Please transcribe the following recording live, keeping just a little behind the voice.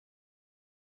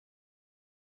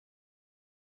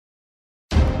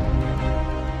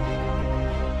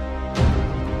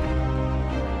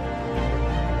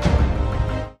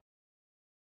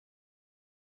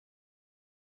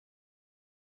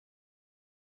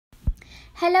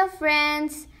Hello,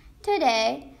 friends.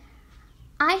 Today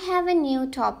I have a new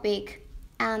topic,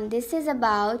 and this is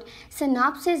about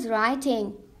synopsis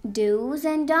writing do's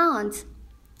and don'ts.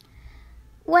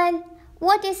 Well,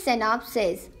 what is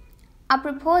synopsis? A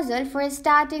proposal for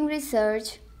starting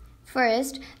research.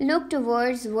 First, look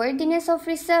towards worthiness of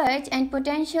research and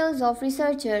potentials of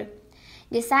researcher.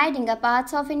 Deciding a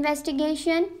path of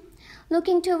investigation.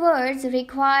 Looking towards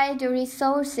required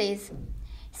resources.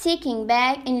 Seeking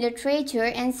back in literature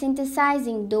and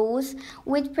synthesizing those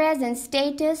with present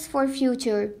status for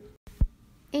future.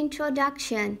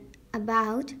 Introduction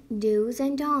about do's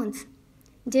and don'ts.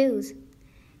 Do's.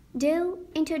 Do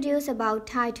introduce about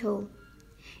title.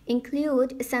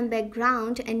 Include some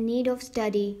background and need of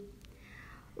study.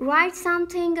 Write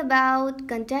something about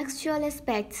contextual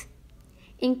aspects.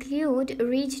 Include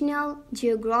regional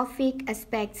geographic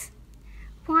aspects.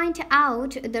 Point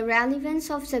out the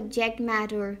relevance of subject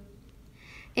matter.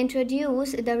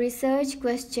 Introduce the research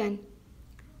question.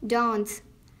 Don'ts.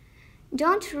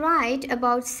 Don't write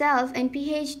about self and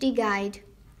PhD guide.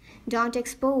 Don't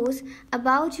expose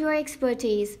about your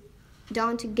expertise.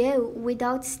 Don't go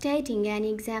without stating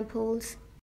any examples.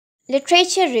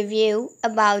 Literature review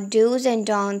about do's and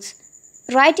don'ts.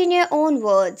 Write in your own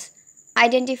words.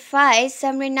 Identify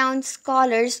some renowned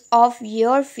scholars of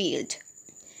your field.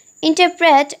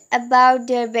 Interpret about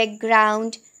their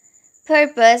background,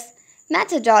 purpose,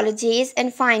 methodologies,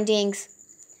 and findings.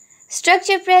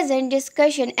 Structure present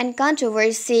discussion and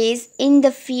controversies in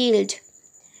the field.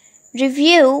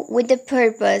 Review with the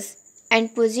purpose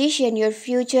and position your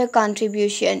future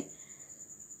contribution.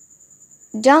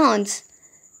 Don'ts.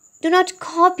 Do not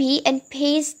copy and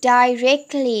paste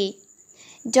directly.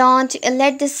 Don't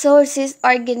let the sources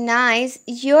organize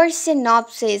your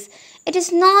synopsis. It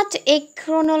is not a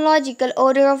chronological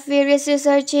order of various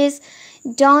researches.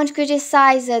 Don't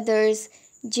criticize others,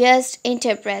 just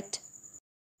interpret.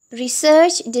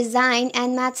 Research, design,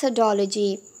 and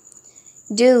methodology.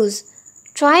 Do's.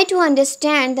 Try to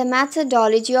understand the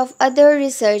methodology of other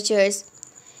researchers.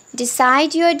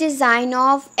 Decide your design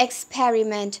of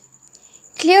experiment.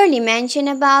 Clearly mention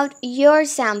about your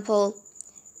sample.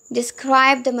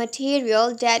 Describe the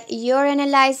material that your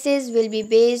analysis will be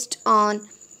based on.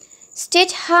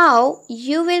 State how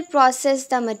you will process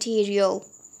the material.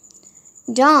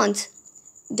 Don'ts.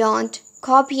 Don't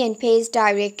copy and paste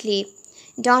directly.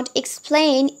 Don't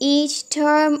explain each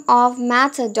term of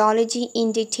methodology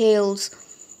in details.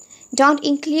 Don't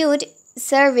include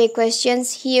survey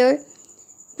questions here.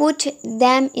 Put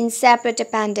them in separate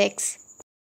appendix.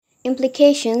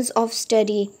 Implications of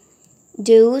study.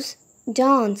 Do's,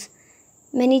 don'ts.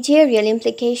 Managerial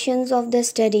implications of the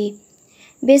study.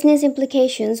 Business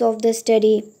implications of the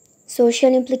study.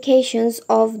 Social implications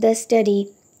of the study.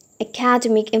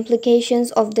 Academic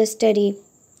implications of the study.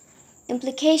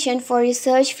 Implication for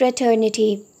research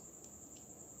fraternity.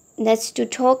 That's to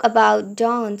talk about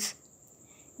don'ts.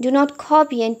 Do not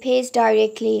copy and paste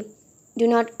directly. Do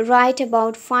not write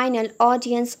about final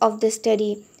audience of the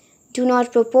study. Do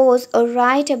not propose or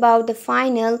write about the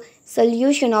final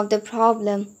solution of the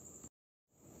problem.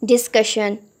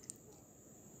 Discussion.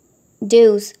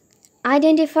 Do's.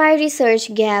 Identify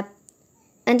research gap.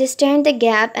 Understand the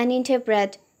gap and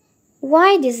interpret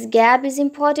why this gap is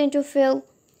important to fill.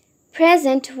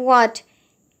 Present what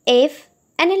if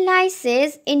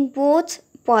analysis in both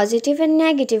positive and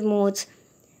negative modes.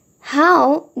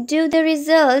 How do the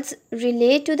results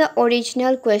relate to the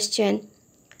original question?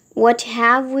 What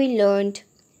have we learned?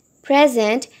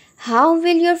 Present, how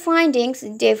will your findings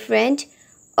different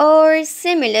or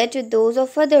similar to those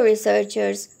of other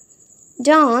researchers?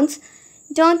 Don'ts.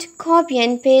 Don't copy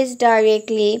and paste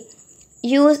directly.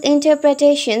 Use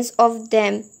interpretations of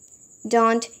them.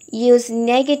 Don't use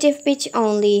negative pitch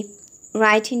only.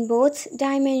 Write in both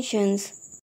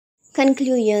dimensions.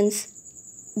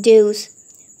 Conclusions. Do's.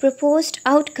 Proposed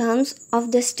outcomes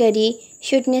of the study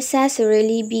should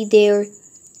necessarily be there.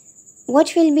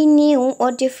 What will be new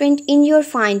or different in your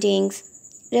findings?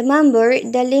 Remember,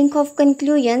 the link of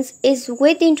conclusions is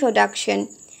with introduction.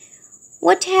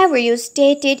 Whatever you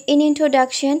stated in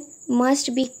introduction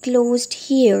must be closed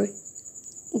here.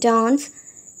 Don'ts.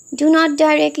 Do not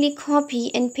directly copy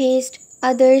and paste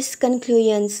others'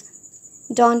 conclusions.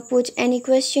 Don't put any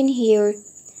question here.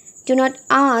 Do not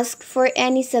ask for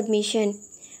any submission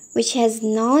which has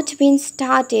not been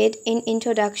started in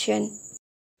introduction.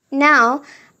 Now,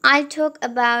 I'll talk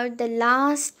about the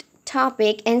last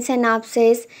topic in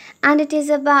synopsis, and it is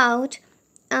about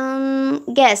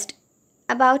guessed.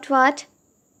 About what?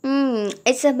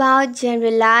 It's about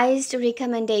generalized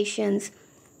recommendations.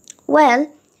 Well,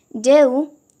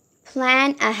 do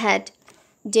plan ahead.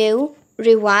 Do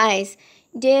revise.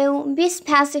 Do be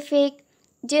specific.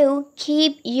 Do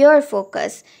keep your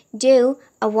focus. Do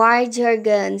avoid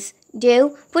jargons.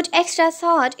 Do put extra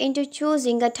thought into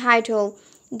choosing a title.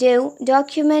 Do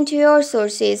document your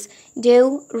sources.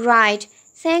 Do write.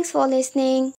 Thanks for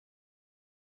listening.